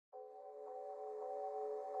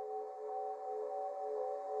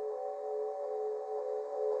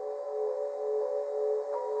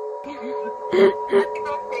birthday to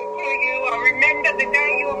you. I remember the day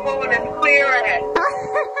you were born as clear as.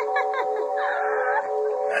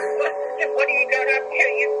 What are you going up to?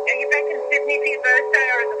 Are you back in Sydney for your birthday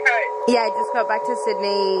or at the coast? Yeah, I just got back to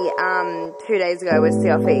Sydney 2 days ago with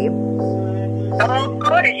Sophie. Oh,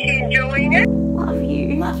 good. Is she enjoying it? Love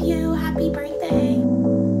you. Love you. Happy birthday.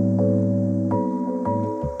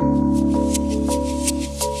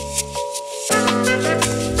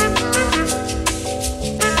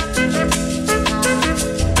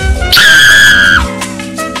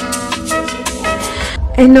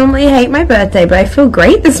 I normally hate my birthday, but I feel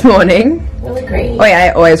great this morning. Really great. Oh yeah,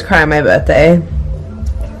 I always cry on my birthday.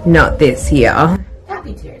 Not this year.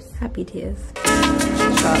 Happy tears. Happy tears.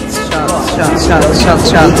 Shots, shots, shots, shots,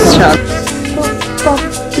 shots, shots, shots.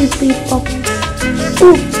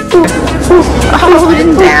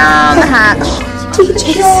 Holding down the hatch. Put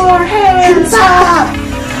your hands up.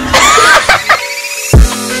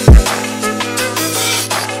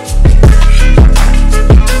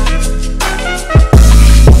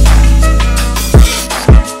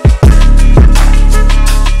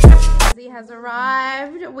 Has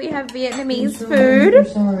arrived. We have Vietnamese food.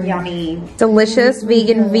 Yummy. Delicious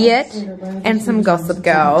vegan Viet and some Gossip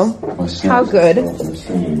Girl. How good.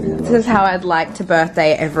 This is how I'd like to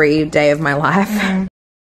birthday every day of my life.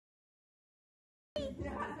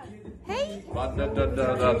 Hey. We're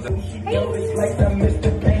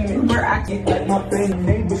acting like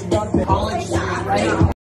my college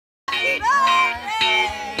right?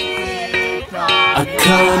 I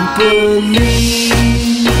can't believe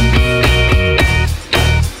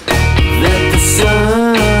that the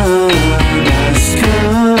sun has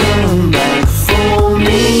come back for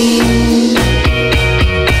me.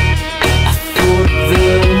 I thought the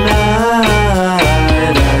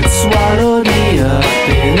night had swallowed me up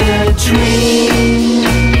in a dream,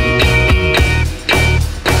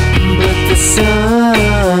 but the sun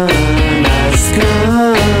has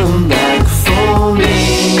come back for me.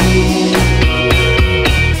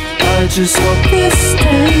 I just hope this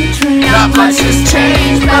daydream. Not much has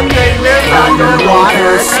changed, but they live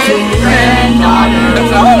underwater, steaming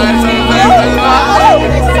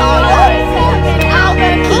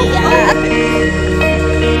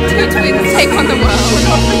Two twins take on the world.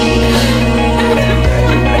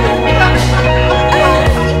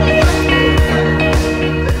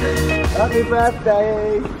 Happy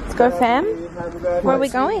birthday! Let's go, fam. Where are we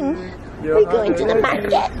going? We're going to the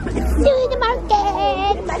market. To the market.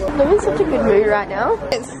 I'm in such a good mood right now.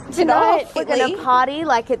 Tonight we're gonna party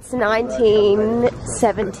like it's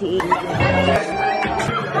 1970.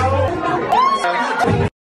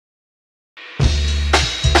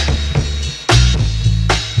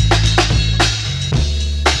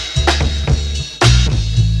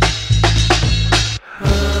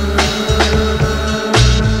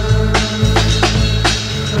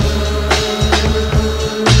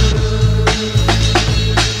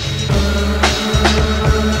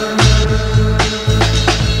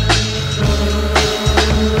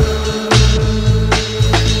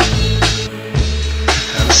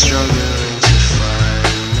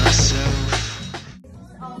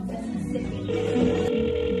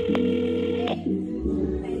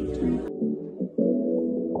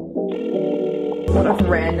 What a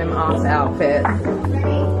random ass outfit.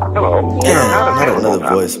 Hello. Damn, not another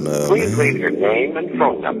voicemail. Please leave your name and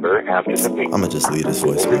phone number after the beep. I'ma just leave this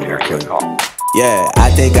voicemail real Return your quick. call. Yeah, I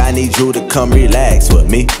think I need you to come relax with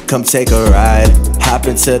me. Come take a ride. Hop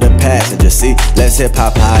into the passenger seat. Let's hit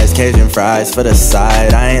Popeyes, Cajun fries for the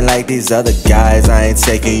side. I ain't like these other guys. I ain't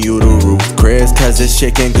taking you to Ruth Chris, cause this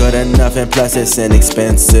chicken good enough and plus it's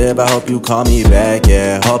inexpensive. I hope you call me back,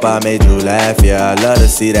 yeah. Hope I made you laugh, yeah. I love to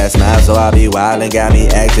see that smile, so I be wild and got me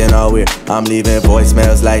acting all weird. I'm leaving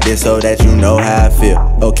voicemails like this so that you know how I feel.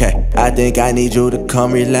 Okay, I think I need you to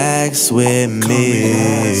come relax with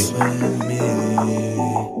me.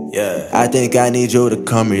 Yeah, I think I need you to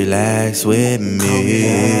come relax with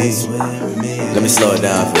me. Let me slow it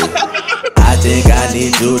down for you. I think I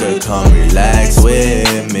need you to come relax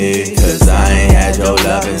with me, cause I ain't had your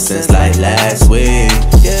loving since like last week.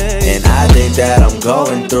 And I think that I'm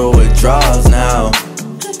going through withdrawals now.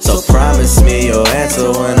 So promise me you'll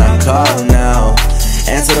answer when I call now.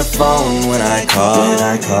 Answer the phone when I call. When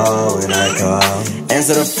I call, when I call.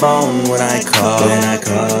 Answer the phone when I call. When I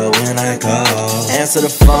call, when I call. Answer the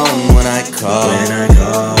phone when I call. When I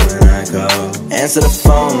call, when I call. Answer the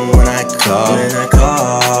phone when I call. When I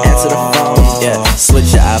call. Answer the phone. Yeah,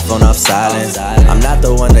 switch your iPhone off silent. I'm not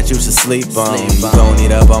the one that you should sleep on. You gon'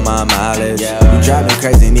 need up on my mileage. You drive me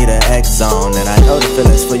crazy, need an X on. And I know the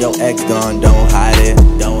feelings for your ex gone. Don't hide it.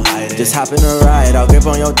 Don't hide it. Just hop in a ride, I'll grip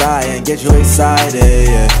on your thigh and get you excited,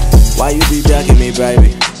 yeah. Why you be ducking me,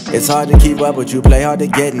 baby? It's hard to keep up with you, play hard to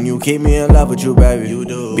get, and you keep me in love with you, baby. You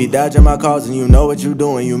do. Be dodging my calls and you know what you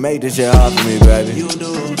doing. You make this shit hard for me, baby. You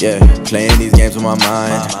do. Yeah, playing these games with my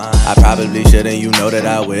mind. I probably shouldn't, you know that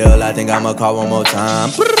I will. I think I'ma call one more time.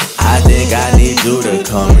 I think I need you to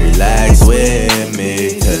come relax with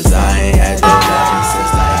me, 'cause I ain't had no